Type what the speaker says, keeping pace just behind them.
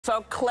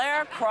So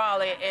Clare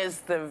Crawley is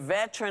the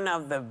veteran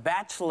of the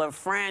Bachelor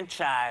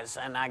franchise,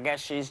 and I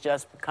guess she's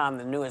just become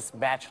the newest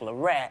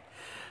Bachelorette.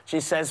 She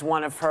says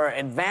one of her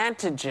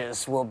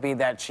advantages will be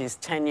that she's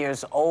 10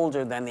 years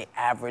older than the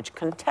average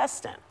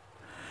contestant.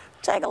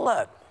 Take a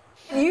look.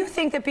 You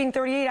think that being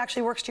 38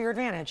 actually works to your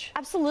advantage?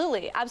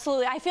 Absolutely,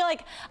 absolutely. I feel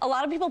like a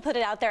lot of people put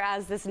it out there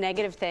as this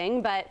negative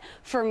thing, but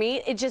for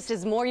me, it just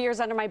is more years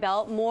under my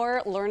belt,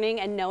 more learning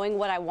and knowing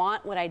what I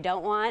want, what I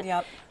don't want,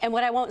 and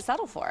what I won't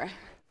settle for.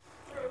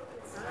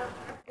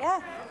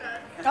 Yeah.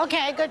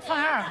 Okay, good for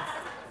her.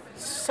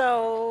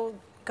 So,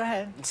 go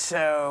ahead.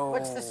 So...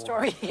 what's the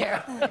story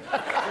here? Well,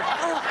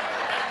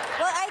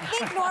 I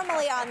think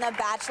normally on The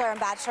Bachelor and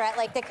Bachelorette,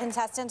 like, the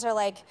contestants are,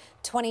 like,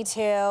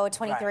 22,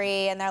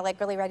 23, and they're, like,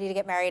 really ready to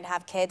get married and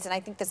have kids, and I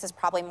think this is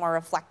probably more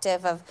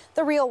reflective of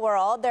the real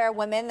world. There are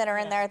women that are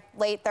in their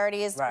late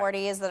 30s,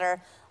 40s that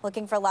are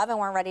looking for love and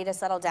weren't ready to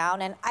settle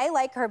down, and I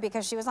like her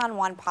because she was on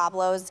Juan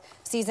Pablo's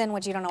season,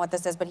 which you don't know what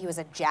this is, but he was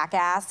a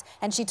jackass,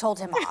 and she told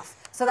him off.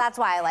 So that's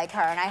why I like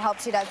her, and I hope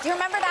she does. Do you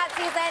remember that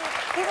season?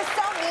 He was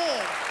so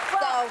mean.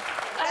 Well, so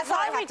that's as all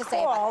I I have to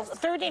say about this.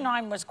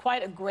 39 was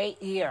quite a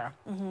great year.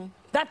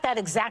 Not that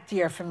exact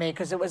year for me,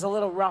 because it was a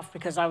little rough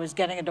because I was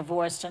getting a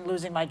divorce and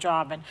losing my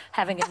job and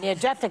having a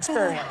near-death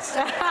experience.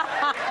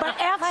 But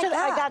after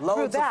I got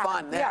through that, of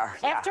fun there.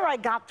 After I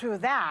got through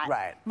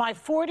that, my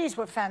 40s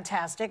were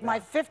fantastic, my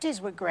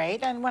 50s were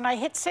great, and when I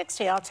hit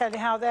 60, I'll tell you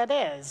how that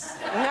is.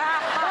 But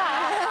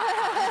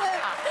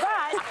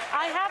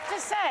I have to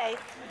say,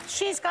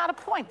 she's got a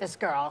point, this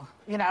girl.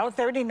 You know,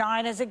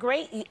 39 is a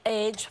great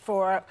age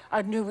for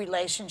a new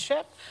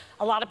relationship.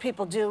 A lot of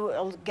people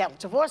do get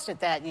divorced at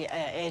that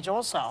age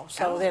also,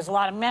 so there's a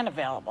lot of men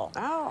available.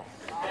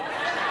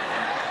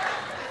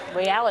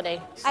 Reality.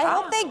 I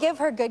hope they give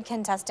her good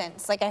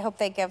contestants. Like, I hope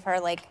they give her,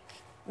 like,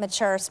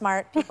 mature,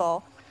 smart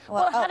people.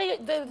 Well, how do you,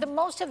 the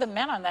most of the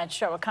men on that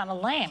show are kind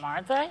of lame,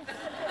 aren't they?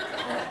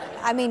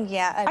 I mean,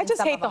 yeah. I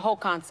just hate the whole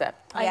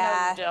concept. I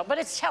know you do, but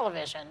it's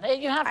television.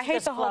 You have to I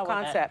hate the whole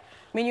concept.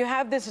 I mean, you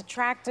have this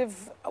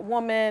attractive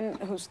woman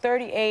who's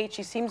 38.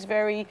 She seems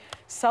very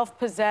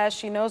self-possessed.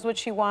 She knows what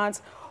she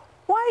wants.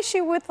 Why is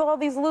she with all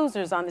these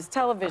losers on this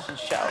television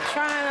show?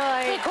 Trying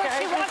to, like... Because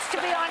she wants to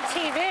be on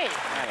TV.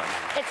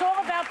 It's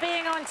all about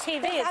being on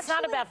TV. It's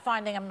not about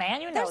finding a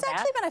man. You know that. There's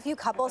actually been a few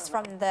couples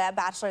from The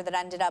Bachelor that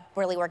ended up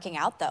really working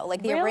out, though.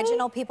 Like, the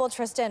original people,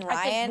 Tristan and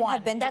Ryan,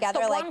 have been together.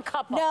 That's the like, one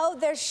couple. No,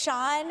 there's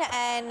Sean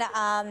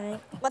and,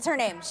 what's her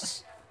name?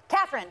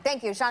 Catherine,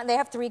 thank you. Sean, they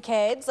have 3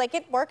 kids. Like,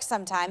 it works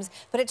sometimes,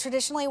 but it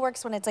traditionally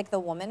works when it's, like, the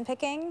woman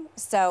picking.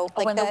 So,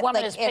 like, when the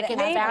woman is picking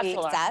the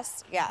Bachelor.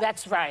 Success. Yeah.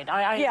 That's right.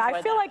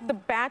 I feel like The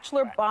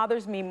Bachelor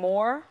bothers me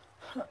more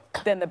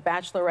than The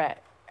Bachelorette.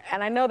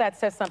 And I know that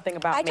says something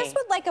about me. I just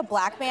would like a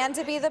black man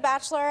to be the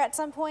Bachelor at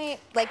some point.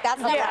 Like,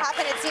 that's never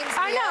happened. It seems weird.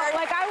 I know,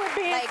 like, I would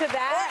be into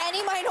that. Or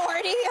any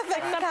minority of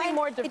any something kind.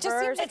 more diverse. It just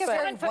seems like a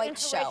very white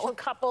show. Interracial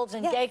couples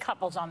and gay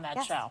couples on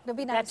that show. It'd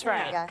be nice. That's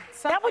right. Yeah.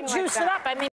 That would juice it up. I mean,